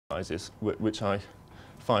sizes, which I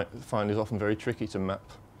find is often very tricky to map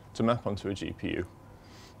onto a GPU.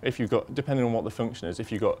 If you've got, depending on what the function is,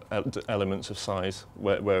 if you've got elements of size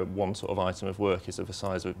where one sort of item of work is of a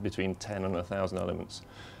size of between 10 and 1,000 elements,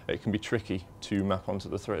 it can be tricky to map onto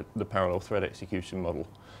the parallel thread execution model,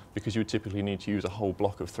 because you would typically need to use a whole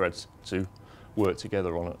block of threads to work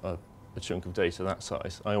together on a chunk of data that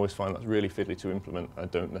size. I always find that's really fiddly to implement. I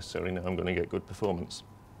don't necessarily know I'm going to get good performance.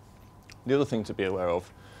 The other thing to be aware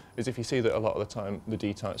of is if you see that a lot of the time the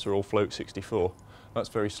D types are all float 64, that's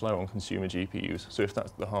very slow on consumer GPUs. So if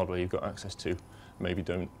that's the hardware you've got access to, maybe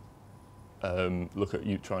don't look at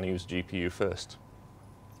you trying to use a GPU first.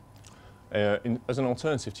 As an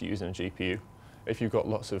alternative to using a GPU, if you've got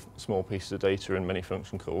lots of small pieces of data and many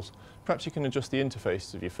function calls, perhaps you can adjust the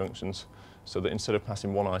interfaces of your functions so that instead of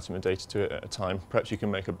passing one item of data to it at a time, perhaps you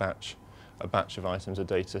can make a batch of items of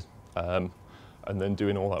data and then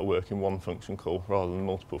doing all that work in one function call rather than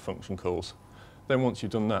multiple function calls. Then once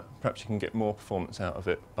you've done that, perhaps you can get more performance out of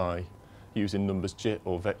it by using Numba's JIT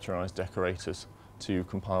or vectorized decorators to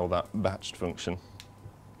compile that batched function.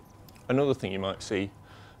 Another thing you might see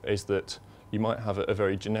is that you might have a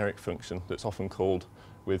very generic function that's often called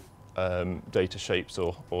with data shapes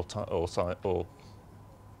or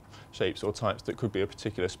shapes or types that could be a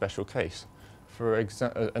particular special case. For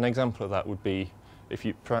an example of that would be if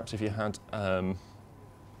you had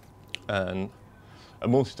a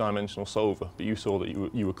multi-dimensional solver, but you saw that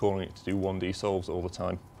you were calling it to do 1D solves all the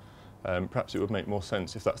time. Perhaps it would make more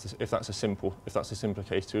sense if that's a simpler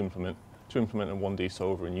case to implement a 1D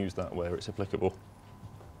solver and use that where it's applicable.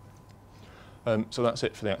 So that's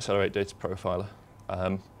it for the Accelerate Data Profiler.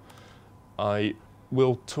 I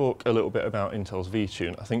will talk a little bit about Intel's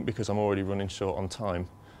VTune. I think because I'm already running short on time,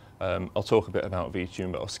 I'll talk a bit about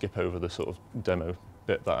VTune, but I'll skip over the sort of demo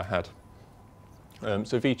bit that I had.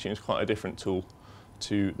 So VTune is quite a different tool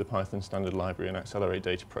to the Python standard library and Accelerate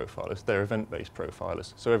Data Profilers. They're event-based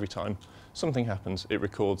profilers. So every time something happens, it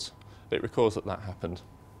records that happened.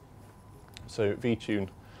 So VTune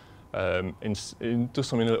does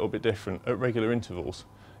something a little bit different. At regular intervals,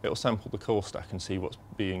 it'll sample the call stack and see what's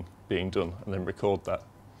being done and then record that.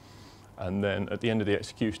 And then at the end of the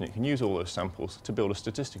execution, it can use all those samples to build a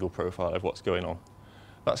statistical profile of what's going on.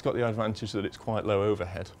 That's got the advantage that it's quite low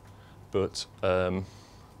overhead, but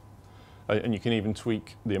and you can even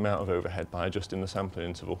tweak the amount of overhead by adjusting the sampling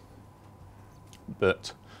interval.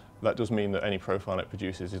 But that does mean that any profile it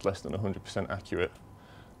produces is less than 100% accurate.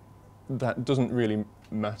 That doesn't really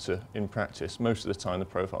matter in practice. Most of the time the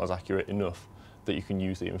profile is accurate enough that you can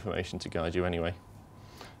use the information to guide you anyway.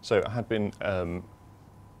 So I had been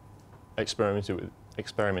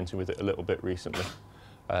experimenting with it a little bit recently.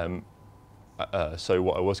 So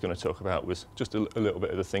what I was going to talk about was just a little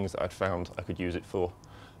bit of the things that I'd found I could use it for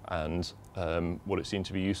and what it seemed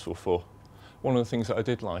to be useful for. One of the things that I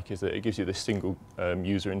did like is that it gives you this single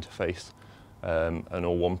user interface and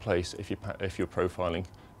all one place if you're profiling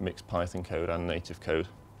mixed Python code and native code.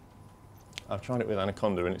 I've tried it with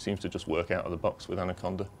Anaconda and it seems to just work out of the box with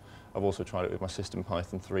Anaconda. I've also tried it with my system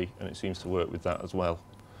Python 3 and it seems to work with that as well.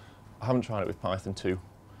 I haven't tried it with Python 2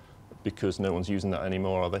 because no one's using that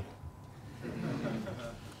anymore, are they?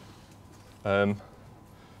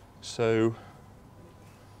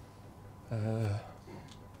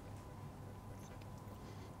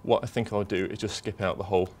 What I think I'll do is just skip out the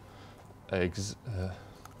whole how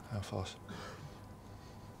fast?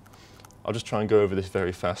 I'll just try and go over this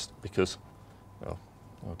very fast because, oh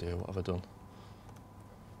dear, what have I done?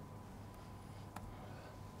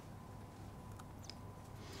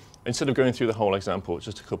 Instead of going through the whole example, it's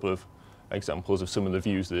just a couple of examples of some of the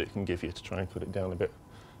views that it can give you to try and cut it down a bit.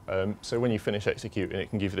 So when you finish executing,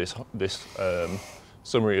 it can give you this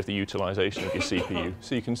summary of the utilization of your CPU.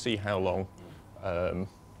 So you can see how long,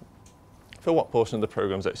 for what portion of the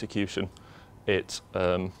program's execution,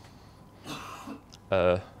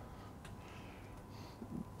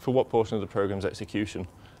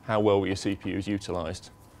 how well were your CPUs utilized.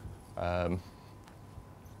 You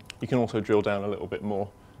can also drill down a little bit more,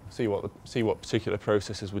 see what particular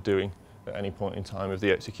processes were doing at any point in time of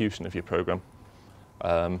the execution of your program.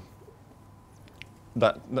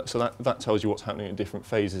 That tells you what's happening at different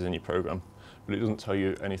phases in your program, but it doesn't tell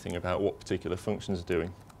you anything about what particular functions are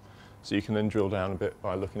doing. So you can then drill down a bit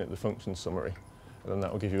by looking at the function summary, and then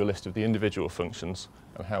that will give you a list of the individual functions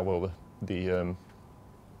and how well the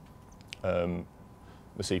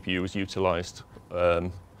CPU was utilized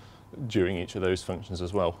during each of those functions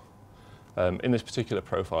as well. In this particular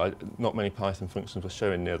profile, not many Python functions were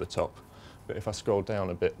showing near the top, but if I scroll down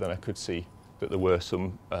a bit, then I could see that there were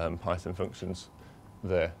some Python functions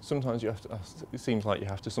there. Sometimes it seems like you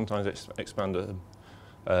have to sometimes expand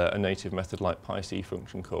a native method like PyC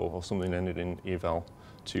function call or something ended in eval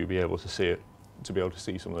to be able to see it, to be able to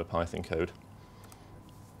see some of the Python code.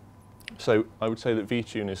 So I would say that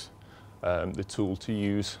VTune is the tool to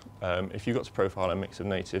use if you've got to profile a mix of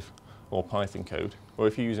native or Python code, or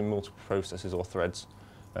if you're using multiple processes or threads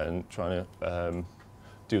and trying to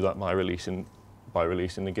do that by releasing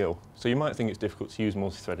the GIL. So you might think it's difficult to use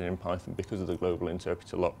multi-threading in Python because of the global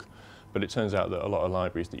interpreter lock, but it turns out that a lot of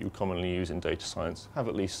libraries that you would commonly use in data science have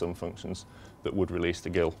at least some functions that would release the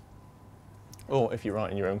GIL. Or if you're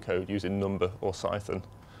writing your own code using Numba or Python,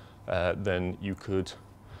 then you could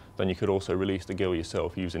also release the GIL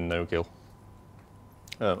yourself using no GIL.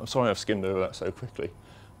 I'm sorry I've skimmed over that so quickly,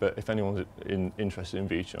 but if anyone's interested in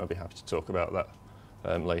VTune, I'd be happy to talk about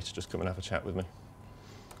that later. Just come and have a chat with me.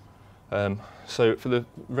 So for the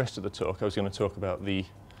rest of the talk, I was going to talk about the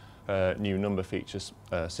new Numba features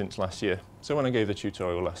since last year. So when I gave the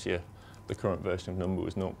tutorial last year, the current version of Numba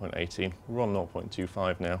was 0.18. We're on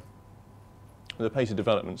 0.25 now. The pace of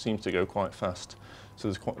development seems to go quite fast.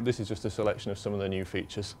 So this is just a selection of some of the new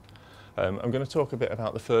features. I'm going to talk a bit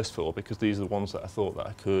about the first four because these are the ones that I thought that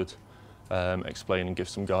I could explain and give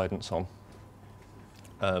some guidance on.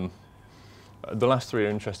 The last three are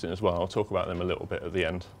interesting as well. I'll talk about them a little bit at the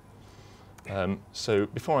end. So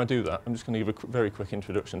before I do that, I'm just going to give a very quick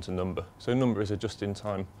introduction to Numba. So Numba is a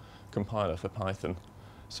just-in-time compiler for Python.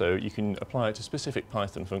 So you can apply it to specific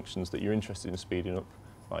Python functions that you're interested in speeding up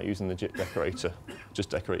by using the JIT decorator. Just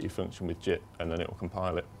decorate your function with JIT and then it will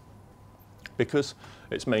compile it. Because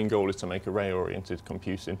its main goal is to make array-oriented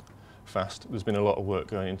computing fast, there's been a lot of work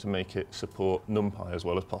going in to make it support NumPy as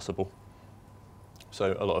well as possible.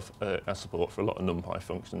 So a lot of support for a lot of NumPy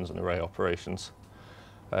functions and array operations.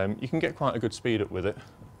 You can get quite a good speed up with it.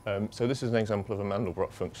 So this is an example of a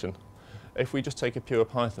Mandelbrot function. If we just take a pure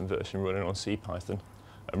Python version running on CPython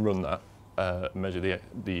and run that, measure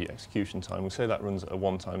the execution time, we say that runs at a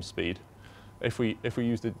 1x speed. If we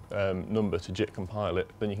use the Numba to JIT compile it,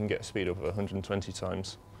 then you can get a speed up of 120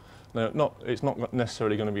 times. Now, it's not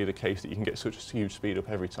necessarily going to be the case that you can get such a huge speed up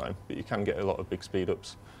every time, but you can get a lot of big speed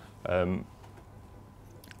ups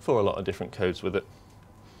for a lot of different codes with it.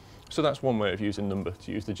 So that's one way of using Numba,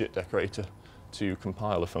 to use the JIT decorator to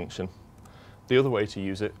compile a function. The other way to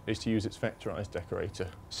use it is to use its vectorized decorator.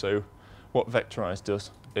 So what vectorize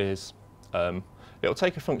does is it'll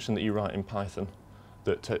take a function that you write in Python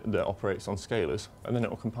that operates on scalars, and then it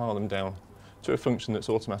will compile them down to a function that's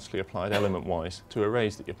automatically applied element-wise to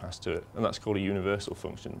arrays that you pass to it, and that's called a universal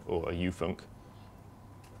function, or a ufunc.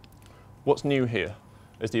 What's new here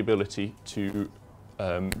is the ability to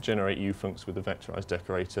generate ufuncs with the vectorized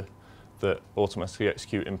decorator that automatically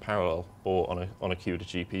execute in parallel or on a CUDA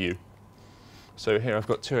GPU. So here I've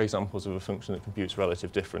got two examples of a function that computes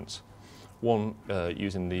relative difference. One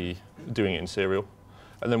doing it in serial,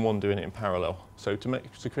 and then one doing it in parallel. So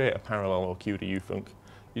to create a parallel or CUDA ufunc,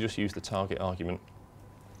 you just use the target argument.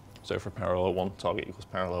 So for parallel one, target equals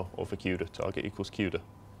parallel, or for CUDA, target equals CUDA.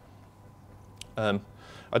 I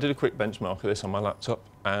did a quick benchmark of this on my laptop,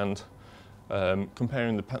 and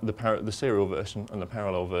comparing the serial version and the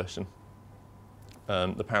parallel version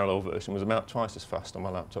was about twice as fast on my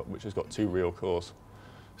laptop, which has got 2 real cores.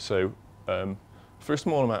 So for a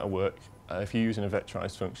small amount of work, if you're using a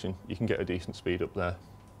vectorized function, you can get a decent speed up there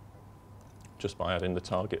just by adding the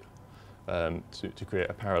target to create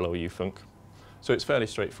a parallel ufunc. So it's fairly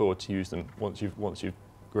straightforward to use them once you've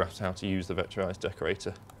grasped how to use the vectorized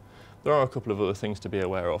decorator. There are a couple of other things to be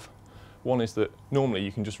aware of. One is that normally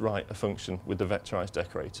you can just write a function with the vectorized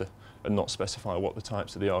decorator and not specify what the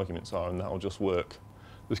types of the arguments are, and that will just work.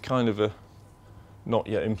 There's kind of a not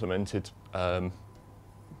yet implemented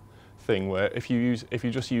thing where if you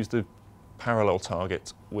just use the parallel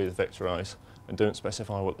target with vectorize and don't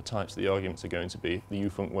specify what the types of the arguments are going to be, the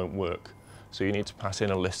ufunc won't work. So you need to pass in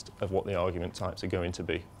a list of what the argument types are going to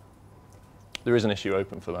be. There is an issue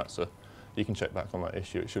open for that, so you can check back on that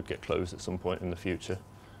issue. It should get closed at some point in the future.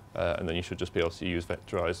 And then you should just be able to use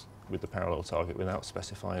vectorize with the parallel target without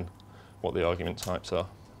specifying what the argument types are.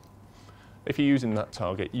 If you're using that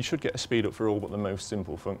target, you should get a speed up for all but the most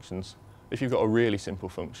simple functions. If you've got a really simple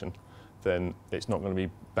function, then it's not going to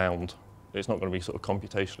be bound. It's not going to be sort of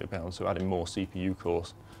computationally bound, so adding more CPU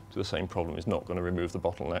cores to the same problem is not going to remove the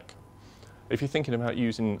bottleneck. If you're thinking about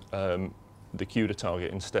using the CUDA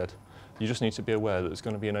target instead, you just need to be aware that there's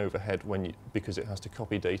going to be an overhead because it has to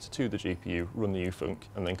copy data to the GPU, run the ufunc,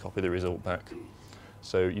 and then copy the result back.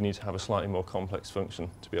 So you need to have a slightly more complex function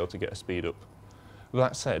to be able to get a speed up.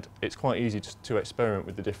 That said, it's quite easy to experiment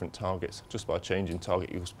with the different targets just by changing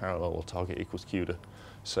target equals parallel or target equals CUDA.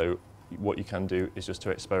 So what you can do is just to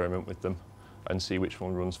experiment with them and see which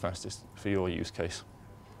one runs fastest for your use case.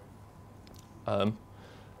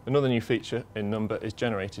 Another new feature in Numba is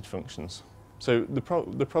generated functions. So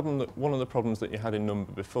one of the problems that you had in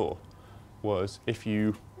Numba before was if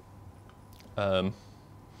you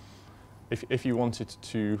wanted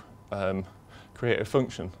to create a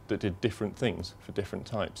function that did different things for different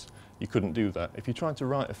types, you couldn't do that. If you tried to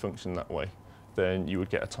write a function that way, then you would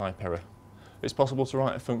get a type error. It's possible to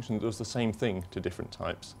write a function that does the same thing to different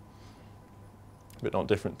types, but not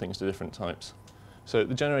different things to different types. So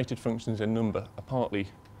the generated functions in Numba are partly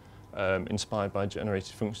inspired by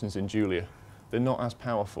generated functions in Julia. They're not as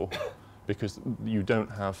powerful because you don't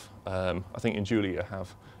have, I think in Julia you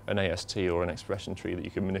have an AST or an expression tree that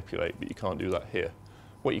you can manipulate, but you can't do that here.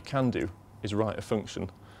 What you can do is write a function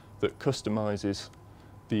that customizes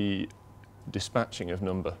the dispatching of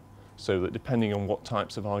Numba, so that depending on what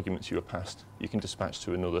types of arguments you are passed, you can dispatch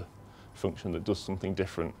to another function that does something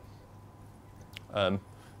different.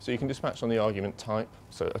 So you can dispatch on the argument type,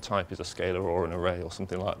 so a type is a scalar or an array or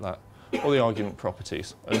something like that, or the argument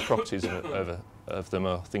properties, and the properties of them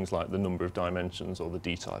are things like the number of dimensions or the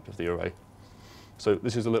D type of the array. So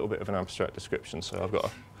this is a little bit of an abstract description, so I've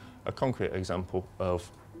got a concrete example of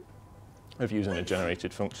using a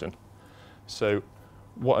generated function. So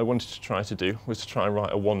what I wanted to try to do was to try and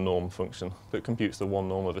write a one norm function that computes the one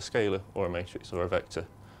norm of a scalar or a matrix or a vector,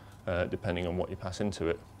 depending on what you pass into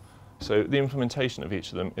it. So the implementation of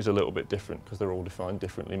each of them is a little bit different because they're all defined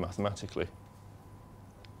differently mathematically.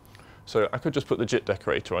 So I could just put the JIT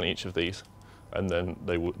decorator on each of these, and then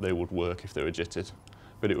they would work if they were JITted.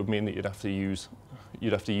 But it would mean that you'd have to use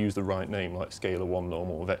the right name, like scalar one norm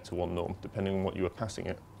or vector one norm, depending on what you were passing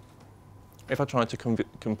it. If I tried to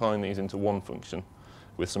combine these into one function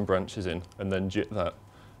with some branches in and then JIT that,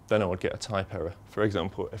 then I would get a type error. For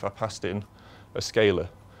example, if I passed in a scalar,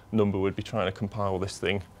 Numba would be trying to compile this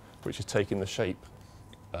thing, which is taking the shape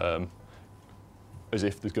as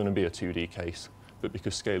if there's going to be a 2D case. But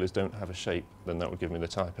because scalars don't have a shape, then that would give me the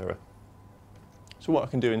type error. So what I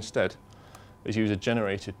can do instead is use a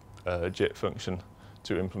generated JIT function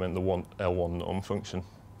to implement the L1 norm function.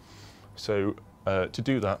 So to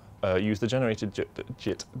do that, use the generated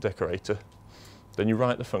JIT decorator. Then you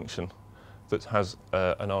write the function that has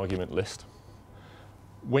an argument list.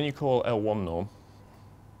 When you call L1 norm,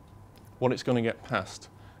 what it's going to get passed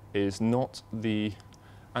is not the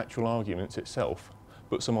actual arguments itself,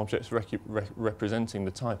 but some objects representing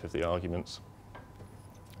the type of the arguments.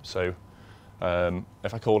 So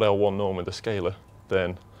if I called L1 norm with a scalar,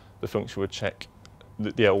 then the function would check,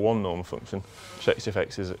 the L1 norm function checks if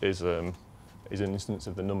x is an instance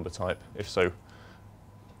of the number type. If so,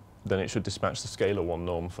 then it should dispatch the scalar one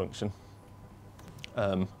norm function.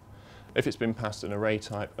 If it's been passed an array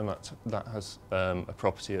type and that has a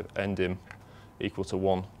property of endim equal to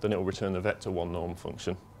 1, then it will return the vector one norm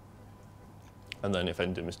function. And then if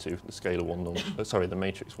endim is 2, the scalar one norm, the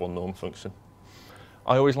matrix one norm function.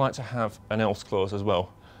 I always like to have an else clause as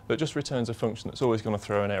well that just returns a function that's always going to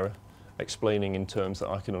throw an error, explaining in terms that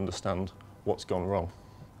I can understand what's gone wrong.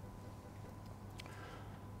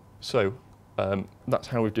 So that's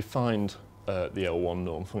how we've defined the L1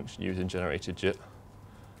 norm function using generated JIT.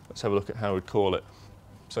 Let's have a look at how we'd call it.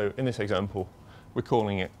 So in this example, we're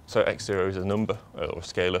calling it, so x0 is a number, or a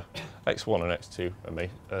scalar, x1 and x2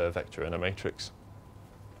 a vector and a matrix.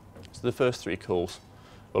 So the first three calls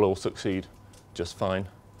will all succeed just fine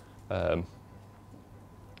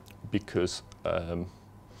because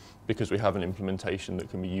we have an implementation that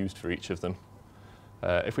can be used for each of them.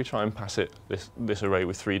 If we try and pass it this array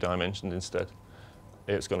with 3 dimensions instead,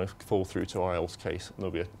 it's going to fall through to our else case,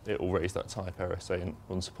 and it will raise that type error, saying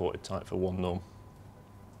unsupported type for one norm.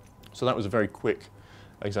 So that was a very quick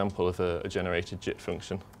example of a generated JIT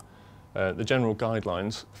function. The general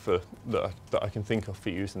guidelines that I can think of for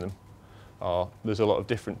using them are, there's a lot of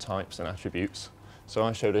different types and attributes. So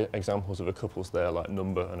I showed examples of a couples there, like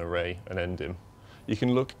number, an array, and endim. You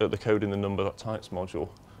can look at the code in the number.types module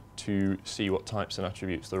to see what types and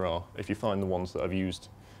attributes there are. If you find the ones that I've used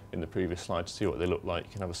in the previous slide to see what they look like,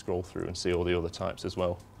 you can have a scroll through and see all the other types as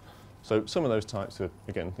well. So some of those types are,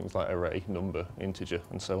 again, things like array, number, integer,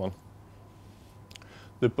 and so on.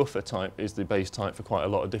 The buffer type is the base type for quite a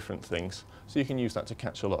lot of different things, so you can use that to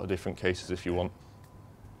catch a lot of different cases if you want.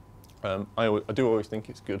 I do always think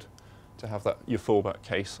it's good to have your fallback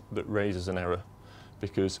case that raises an error,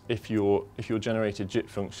 because if your generated JIT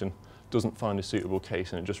function doesn't find a suitable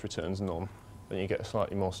case and it just returns none, then you get a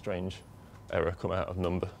slightly more strange error come out of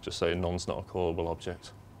Numba, just saying none's not a callable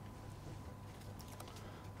object.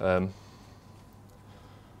 How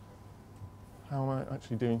am I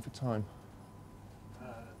actually doing for time?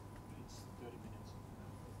 It's 30 minutes.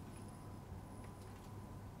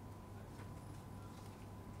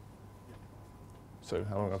 So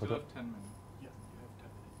how long have I got? 10 minutes. Yeah, you have 10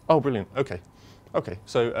 minutes. Oh, brilliant. Okay. Okay.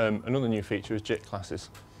 So another new feature is JIT classes.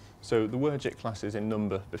 So there were JIT classes in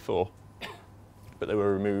Numba before, but they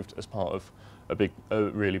were removed as part of a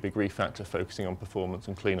really big refactor focusing on performance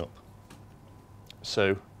and cleanup.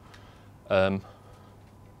 So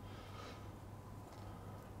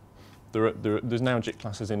there's now JIT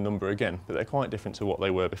classes in Numba again, but they're quite different to what they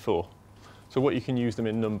were before. So what you can use them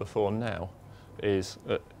in Numba for now is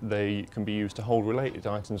they can be used to hold related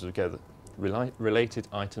items together, related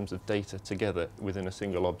items of data together within a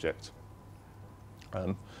single object.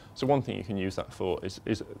 So one thing you can use that for is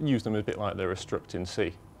use them a bit like they're a struct in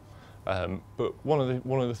C. But one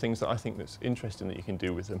of the things that I think that's interesting that you can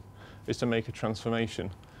do with them is to make a transformation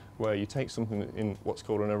where you take something in what's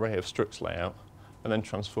called an array of structs layout and then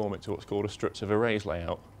transform it to what's called a struct of arrays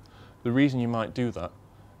layout. The reason you might do that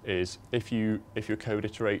is if your code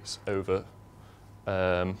iterates over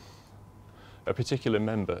a particular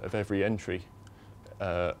member of every entry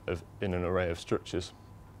in an array of structures,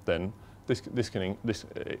 then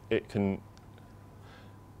it can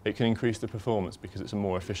increase the performance because it's a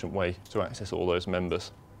more efficient way to access all those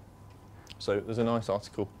members. So there's a nice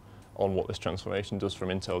article on what this transformation does from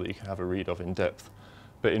Intel that you can have a read of in depth.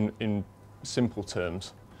 But in simple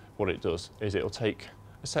terms, what it does is it'll take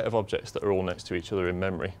a set of objects that are all next to each other in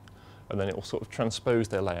memory, and then it will sort of transpose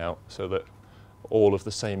their layout so that all of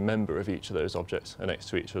the same member of each of those objects are next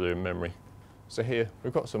to each other in memory. So here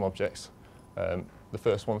we've got some objects. The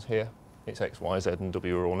first one's here. It's X, Y, Z and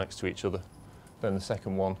W are all next to each other. Then the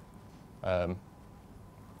second one,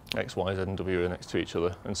 X, Y, Z and W are next to each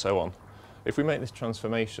other, and so on. If we make this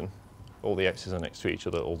transformation, all the X's are next to each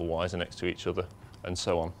other, all the Y's are next to each other, and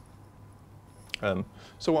so on.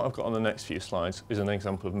 So what I've got on the next few slides is an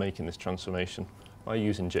example of making this transformation by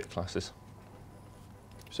using JIT classes.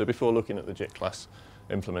 So before looking at the JIT class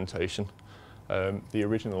implementation, the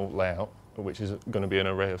original layout, which is going to be an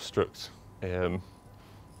array of structs,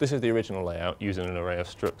 this is the original layout using an array of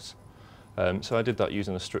structs. So I did that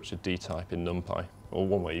using a structured D type in NumPy. Or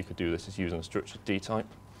one way you could do this is using a structured D type.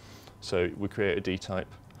 So we create a D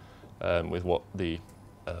type with what the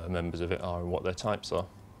members of it are and what their types are.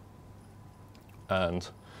 And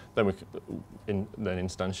then we then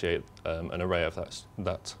instantiate an array of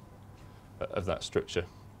that structure.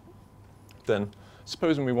 Then,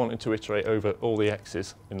 supposing we wanted to iterate over all the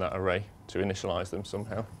X's in that array to initialize them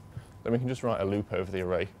somehow, then we can just write a loop over the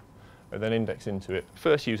array and then index into it,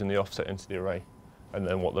 first using the offset into the array, and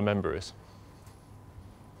then what the member is.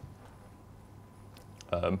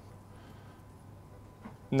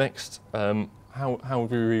 Next, how would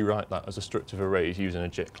we rewrite that as a struct of arrays using a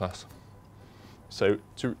JIT class? So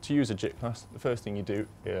to use a JIT class, the first thing you do,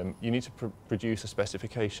 you need to produce a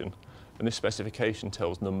specification, and this specification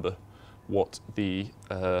tells Numba what the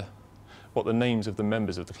names of the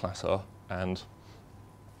members of the class are and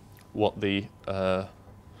what their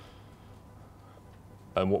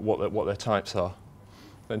types are.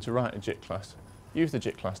 Then to write a JIT class, use the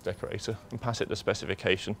JIT class decorator and pass it the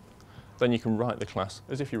specification. Then you can write the class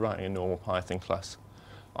as if you're writing a normal Python class.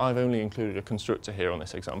 I've only included a constructor here on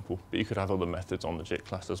this example, but you could have other methods on the JIT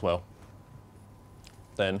class as well.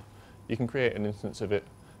 Then you can create an instance of it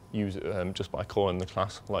just by calling the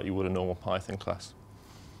class like you would a normal Python class.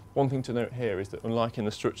 One thing to note here is that unlike in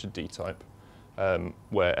the structured D type,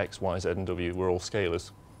 where X, Y, Z and W were all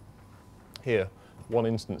scalars, here one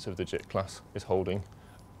instance of the JIT class is holding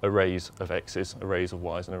arrays of X's, arrays of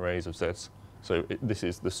Y's and arrays of Z's. So this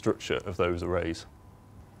is the structure of those arrays.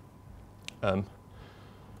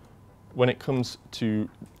 When it comes to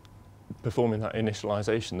performing that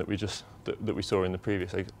initialization that we saw in the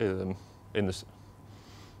previous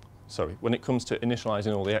when it comes to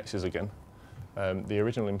initializing all the X's again, the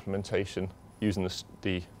original implementation using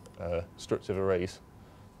the struct of arrays,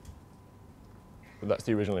 that's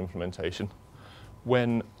the original implementation.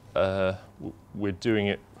 When we're doing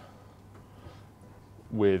it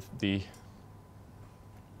with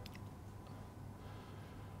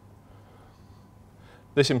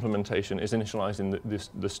this implementation is initializing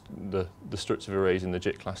the struct of arrays in the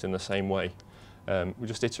JIT class in the same way. We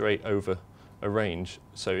just iterate over a range.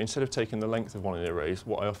 So instead of taking the length of one of the arrays,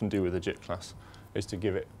 what I often do with the JIT class is to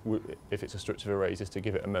give it, if it's a struct of arrays, is to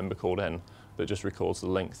give it a member called n that just records the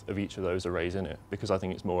length of each of those arrays in it, because I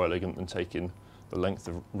think it's more elegant than taking the length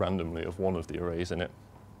randomly of one of the arrays in it.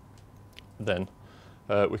 Then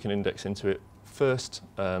we can index into it first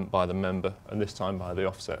by the member, and this time by the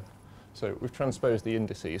offset. So we've transposed the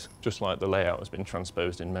indices just like the layout has been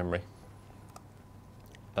transposed in memory.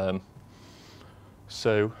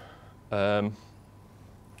 Some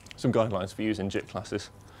guidelines for using JIT classes.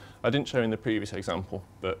 I didn't show in the previous example,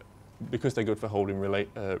 but because they're good for holding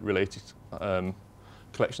related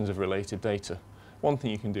collections of related data. One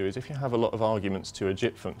thing you can do is if you have a lot of arguments to a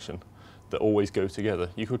JIT function that always go together,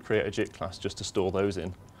 you could create a JIT class just to store those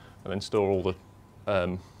in, and then store all the,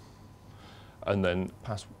 and then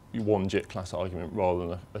pass one JIT class argument rather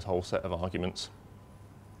than a whole set of arguments.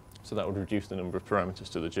 So that would reduce the number of parameters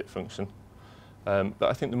to the JIT function. But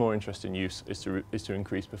I think the more interesting use is to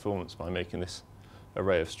increase performance by making this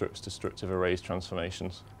array of structs destructive arrays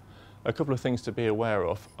transformations. A couple of things to be aware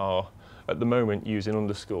of are, at the moment, using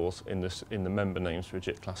underscores in the member names for a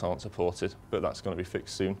JIT class aren't supported, but that's going to be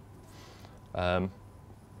fixed soon.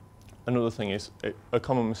 Another thing is, a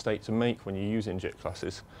common mistake to make when you're using JIT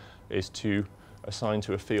classes is to assign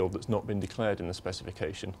to a field that's not been declared in the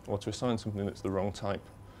specification, or to assign something that's the wrong type,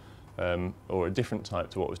 or a different type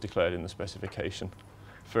to what was declared in the specification.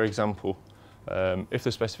 For example, if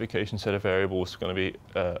the specification said a variable was going to be,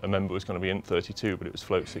 a member was going to be int32, but it was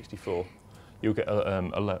float 64, you'll get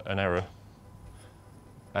an error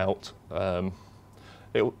out.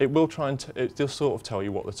 It will try and it'll sort of tell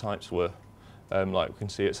you what the types were. Like we can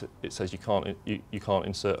see, it says you can't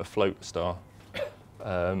insert a float star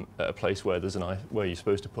at a place where where you're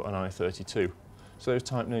supposed to put an I32. So those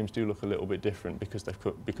type names do look a little bit different because they're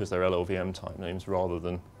LLVM type names rather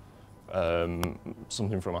than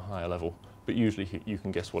something from a higher level. But usually you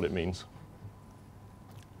can guess what it means.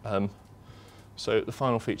 So the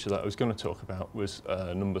final feature that I was going to talk about was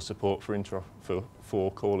Numba support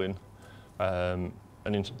for calling calling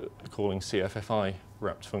CFFI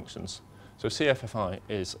wrapped functions. So CFFI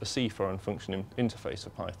is a C foreign function interface for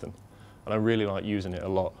Python, and I really like using it a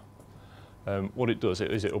lot. What it does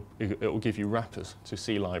is it will give you wrappers to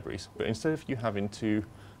C libraries, but instead of you having to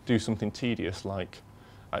do something tedious like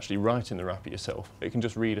actually writing the wrapper yourself, it can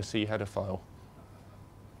just read a C header file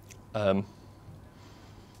and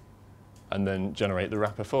then generate the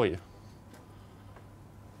wrapper for you.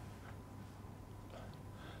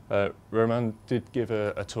 Roman did give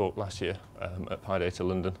a talk last year at PyData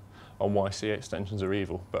London on why C extensions are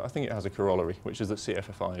evil, but I think it has a corollary, which is that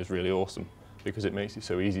CFFI is really awesome because it makes it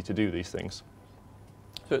so easy to do these things.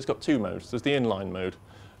 So it's got two modes. There's the inline mode,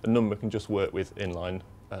 and Numba can just work with inline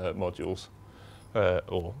modules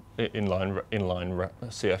or inline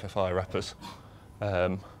CFFI wrappers.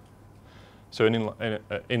 So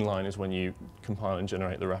inline is when you compile and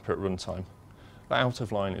generate the wrapper at runtime. The out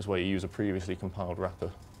of line is where you use a previously compiled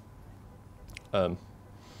wrapper.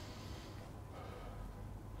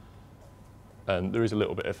 And there is a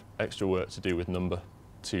little bit of extra work to do with Numba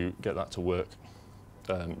to get that to work,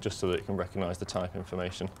 just so that it can recognise the type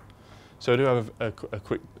information. So I do have a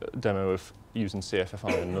quick demo of using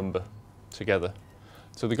CFFI and Numba together.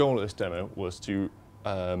 So the goal of this demo was to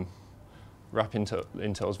wrap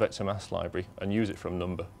Intel's vector math library and use it from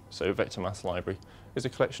Numba. So vector math library is a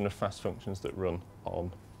collection of fast functions that run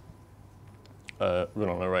on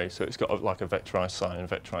arrays. So it's got like a vectorized sine,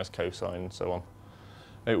 vectorized cosine, and so on.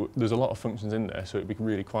 There's a lot of functions in there, so it'd be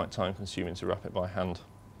really quite time consuming to wrap it by hand.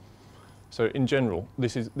 So in general,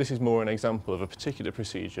 this is more an example of a particular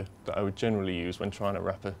procedure that I would generally use when trying to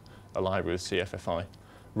wrap a library with CFFI,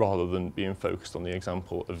 rather than being focused on the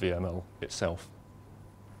example of VML itself.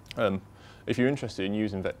 If you're interested in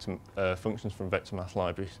using functions from vector math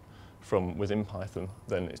libraries from within Python,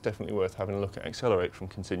 then it's definitely worth having a look at Accelerate from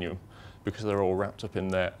Continuum, because they're all wrapped up in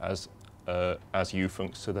there as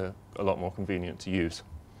ufuncs, so they're a lot more convenient to use.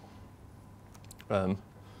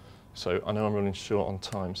 So I know I'm running short on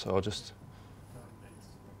time, so I'll just...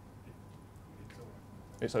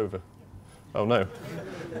 It's over. Yeah. Oh no.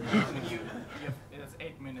 There's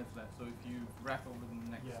 8 minutes left, so if you wrap over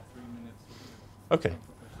the next 3 minutes. Okay.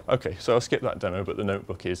 Okay, so I'll skip that demo, but the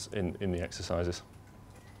notebook is in the exercises.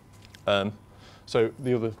 So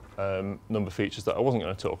the other Numba features that I wasn't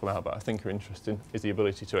going to talk about, but I think are interesting, is the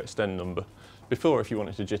ability to extend Numba. Before, if you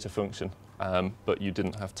wanted to JIT a function, but you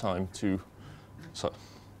didn't have time to... So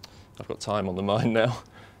I've got time on the mind now.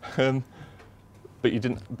 But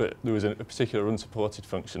there was a particular unsupported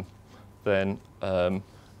function, then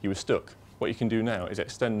you were stuck. What you can do now is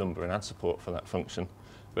extend Numba and add support for that function.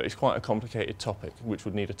 But it's quite a complicated topic, which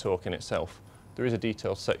would need a talk in itself. There is a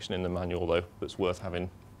detailed section in the manual, though, that's worth having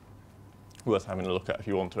a look at if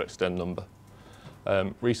you want to extend Numba.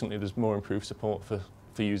 Recently, there's more improved support for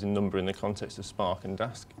using Numba in the context of Spark and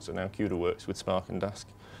Dask. So now CUDA works with Spark and Dask.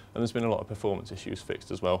 And there's been a lot of performance issues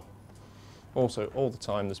fixed as well. Also, all the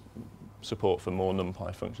time, there's support for more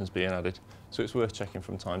NumPy functions being added. So it's worth checking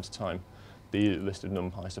from time to time the list of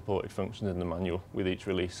NumPy supported functions in the manual with each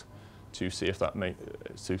release, to see if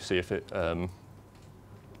it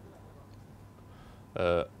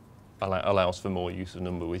allows for more use of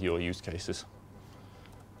Numba with your use cases.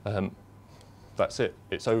 That's it.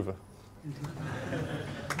 It's over.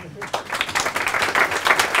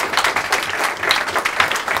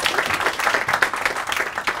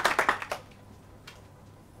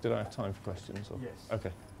 Did I have time for questions? Or? Yes.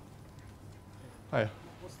 Okay. Hiya.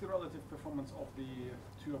 What's the relative performance of the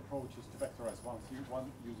two approaches to vectorize?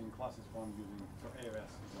 One using classes, one using AOS,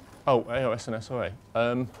 example? Oh, AOS and SOA.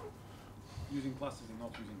 Using classes and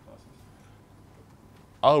not using classes.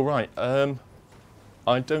 Oh, right.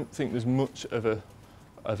 I don't think there's much of a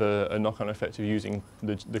knock-on effect of using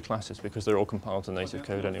the classes because they're all compiled to native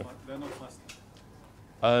code anyway. They're not classes.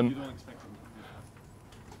 You don't expect them to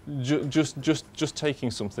be fast. Just taking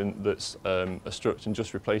something that's a struct and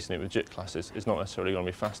just replacing it with JIT classes is not necessarily going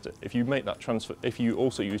to be faster. If you make that if you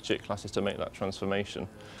also use JIT classes to make that transformation,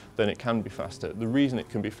 then it can be faster. The reason it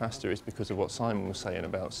can be faster is because of what Simon was saying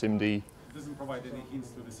about SIMD. It doesn't provide any hints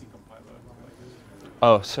to the C compiler.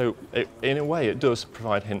 Oh, so in a way it does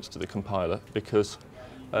provide hints to the compiler because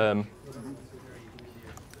in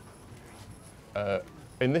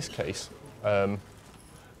this case,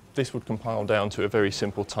 this would compile down to a very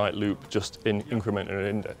simple tight loop just in incrementing an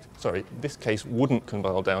index. Sorry, this case wouldn't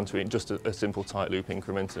compile down to just a simple tight loop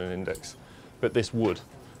incrementing an index, but this would.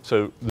 So